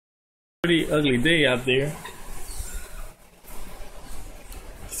Pretty ugly day out there.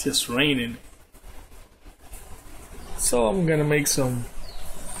 It's just raining. So I'm gonna make some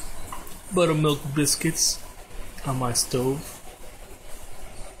buttermilk biscuits on my stove.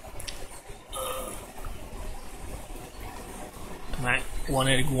 My 1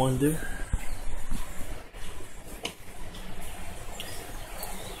 egg wonder.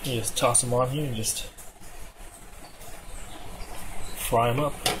 You just toss them on here and just fry them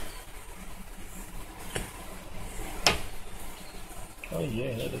up. Oh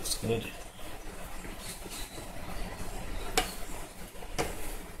yeah, that looks good.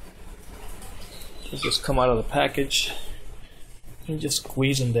 They'll just come out of the package and just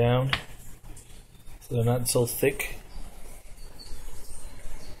squeeze them down so they're not so thick.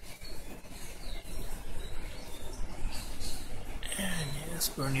 And yeah, it's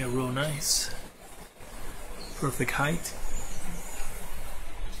burning out real nice. Perfect height.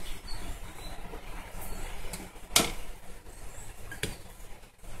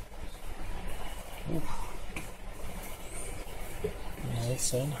 Ooh.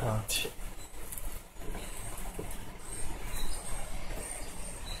 Nice and hot.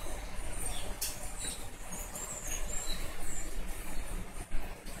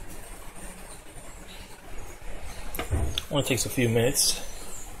 Only takes a few minutes.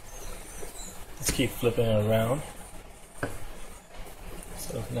 Let's keep flipping it around so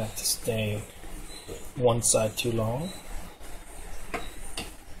it doesn't have to stay one side too long.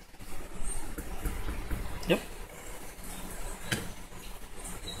 Yep.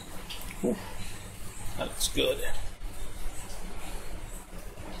 Ooh, that looks good.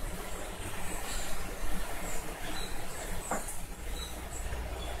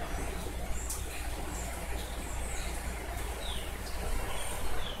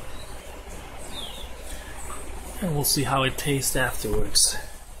 And we'll see how it tastes afterwards.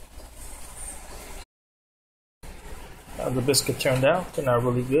 How the biscuit turned out. They're not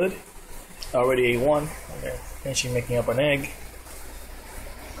really good. I already ate one. I'm finishing making up an egg.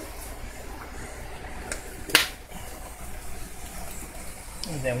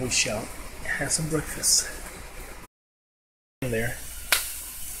 And then we shall have some breakfast. In there.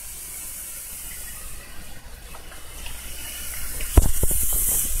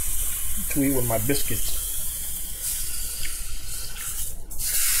 To eat with my biscuits.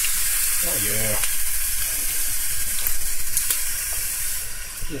 Oh yeah.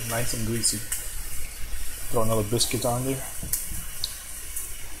 It's nice and greasy. Throw another biscuit on there.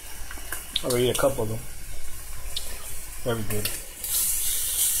 Already ate a couple of them. Very good.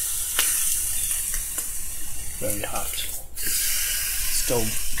 Very hot. Stove.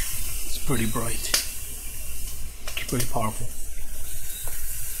 It's pretty bright. It's pretty powerful.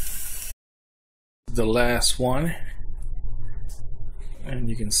 The last one. And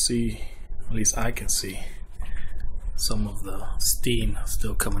you can see, at least I can see, some of the steam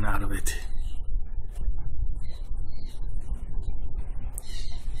still coming out of it,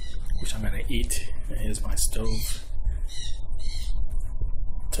 which I'm gonna eat. And here's my stove.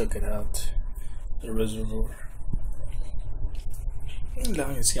 Took it out the reservoir. And now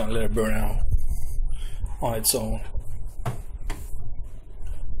you can see I'm gonna let it burn out on its own.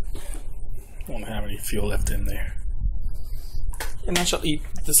 Don't have any fuel left in there. And I shall eat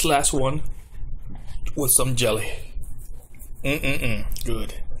this last one with some jelly.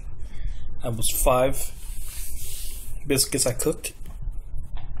 Good. That was 5 biscuits I cooked.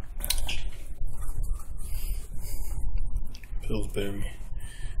 Pillsbury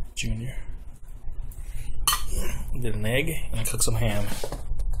Jr. Did an egg and I cooked some ham.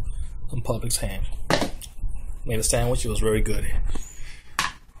 Some Publix ham. Made a sandwich. It was very good.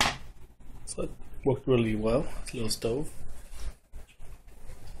 So it worked really well. It's a little stove.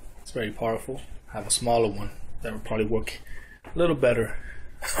 It's very powerful. I have a smaller one that would probably work a little better.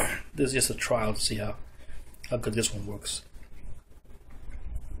 This is just a trial to see how good this one works.